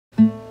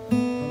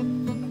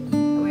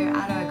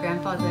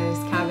toddler's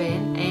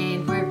cabin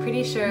and we're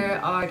pretty sure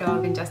our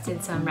dog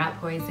ingested some rat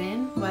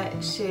poison.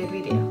 What should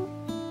we do?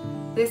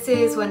 This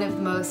is one of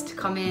the most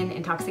common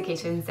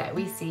intoxications that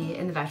we see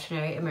in the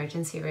veterinary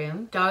emergency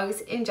room.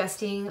 Dogs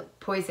ingesting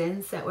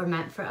poisons that were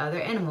meant for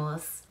other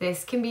animals.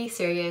 This can be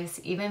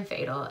serious, even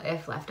fatal,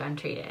 if left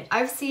untreated.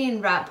 I've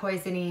seen rat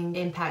poisoning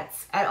in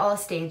pets at all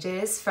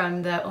stages,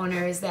 from the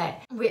owners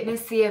that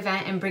witnessed the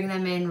event and bring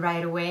them in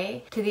right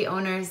away, to the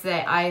owners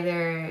that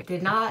either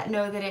did not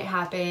know that it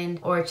happened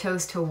or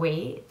chose to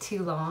wait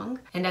too long.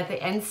 And at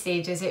the end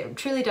stages, it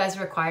truly does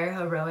require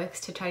heroics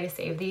to try to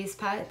save these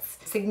pets.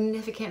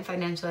 Significant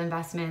financial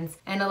investments,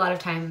 and a lot of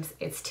times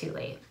it's too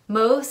late.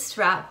 Most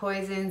rat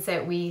poisons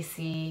that we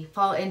see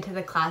fall into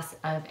the class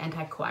of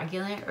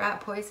anticoagulant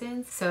rat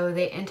poisons, so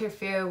they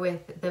interfere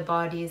with the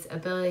body's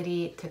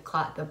ability to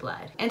clot the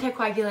blood.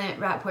 Anticoagulant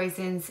rat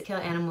poisons kill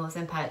animals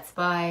and pets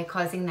by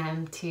causing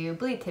them to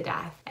bleed to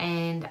death.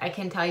 And I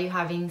can tell you,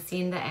 having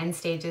seen the end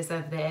stages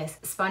of this,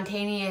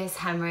 spontaneous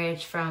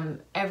hemorrhage from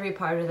every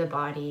part of the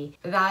body,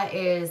 that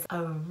is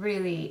a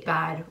really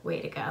bad way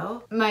to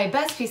go. My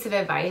best piece of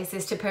advice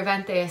is to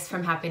prevent this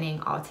from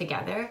happening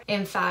altogether.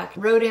 In fact,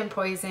 rodent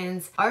poisons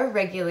are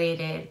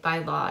regulated by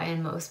law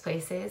in most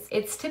places.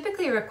 It's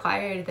typically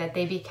required that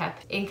they be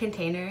kept in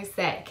containers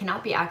that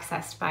cannot be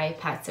accessed by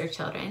pets or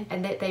children,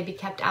 and that they be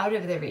kept out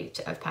of the reach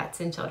of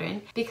pets and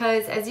children,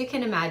 because as you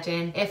can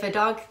imagine, if a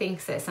dog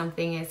thinks that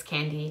something is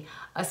candy,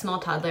 a small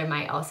toddler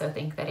might also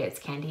think that it's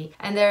candy.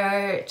 And there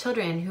are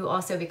children who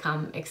also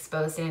become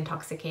exposed and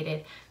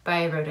intoxicated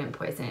by rodent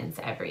poisons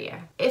every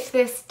year. If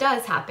this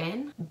does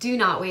happen, do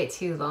not wait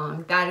too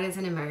long. That is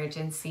an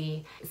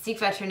emergency. Seek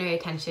veterinary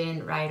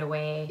attention right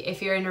away.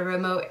 If you're in a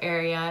remote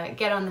area,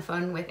 get on the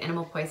phone with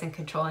animal poison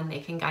control and they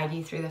can guide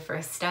you through the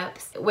first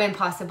steps. When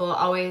possible,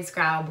 always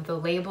grab the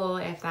label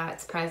if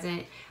that's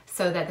present,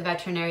 so that the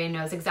veterinarian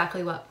knows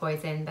exactly what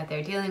poison that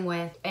they're dealing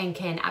with and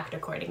can act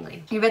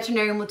accordingly. Your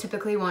veterinarian will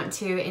typically want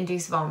to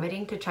induce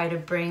vomiting to try to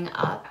bring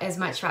up as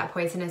much rat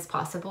poison as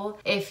possible.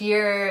 If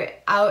you're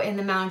out in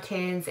the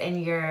mountains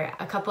and you're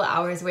a couple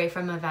hours away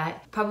from a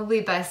vet,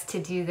 probably best to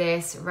do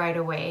this right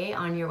away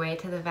on your way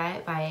to the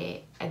vet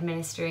by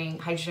administering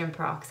hydrogen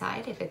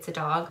peroxide if it's a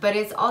dog. But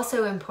it's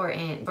also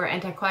important for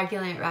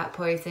anticoagulant rat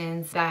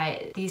poisons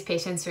that these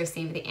patients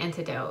receive the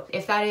antidote.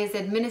 If that is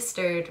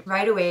administered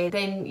right away,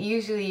 then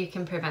usually you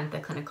can prevent the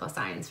clinical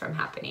signs from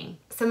happening.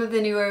 Some of the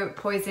newer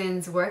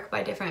poisons work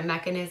by different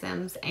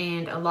mechanisms,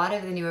 and a lot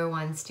of the newer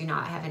ones do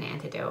not have an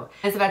antidote.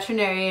 As a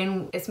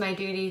veterinarian, it's my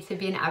duty to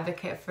be an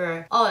advocate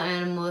for all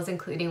animals,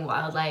 including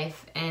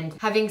wildlife, and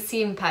having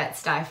seen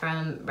pets die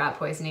from rat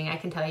poisoning, I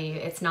can tell you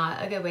it's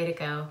not a good way to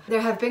go. There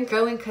have been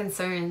growing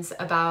concerns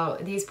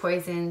about these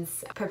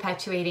poisons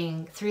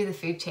perpetuating through the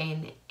food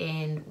chain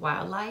in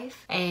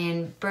wildlife,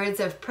 and birds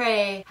of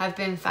prey have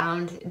been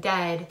found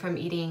dead from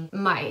eating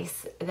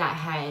mice that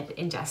had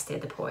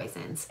ingested the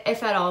poisons.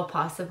 If at all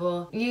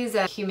possible, use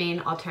a humane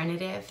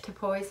alternative to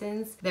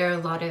poisons. There are a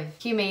lot of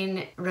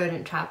humane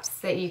rodent traps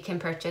that you can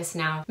purchase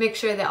now. Make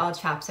sure that all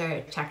traps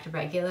are checked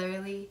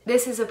regularly.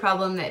 This is a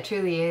problem that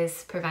truly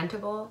is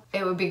preventable.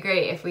 It would be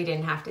great if we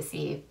didn't have to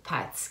see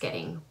pets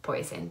getting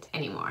poisoned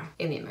anymore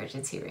in the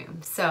emergency room.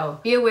 So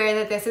be aware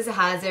that this is a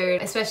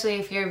hazard, especially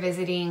if you're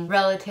visiting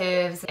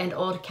relatives and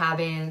old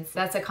cabins.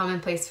 That's a common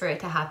place for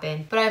it to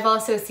happen. But I've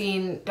also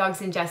seen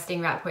dogs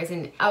ingesting rat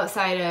poison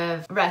outside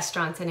of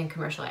restaurants and in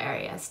commercial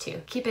areas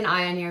too. Keep an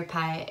eye on your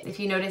pet. If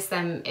you notice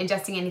them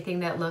ingesting anything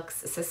that looks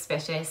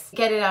suspicious,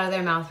 get it out of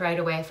their mouth right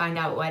away, find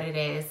out what it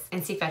is,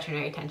 and seek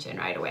veterinary attention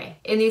right away.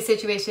 In these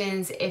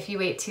situations, if you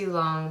wait too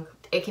long,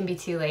 it can be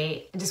too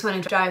late. I just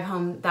want to drive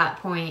home that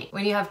point.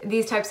 When you have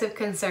these types of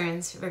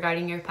concerns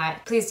regarding your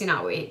pet, please do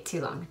not wait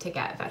too long to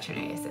get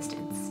veterinary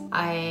assistance.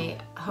 I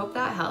hope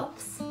that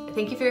helps.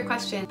 Thank you for your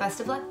question. Best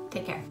of luck.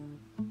 Take care.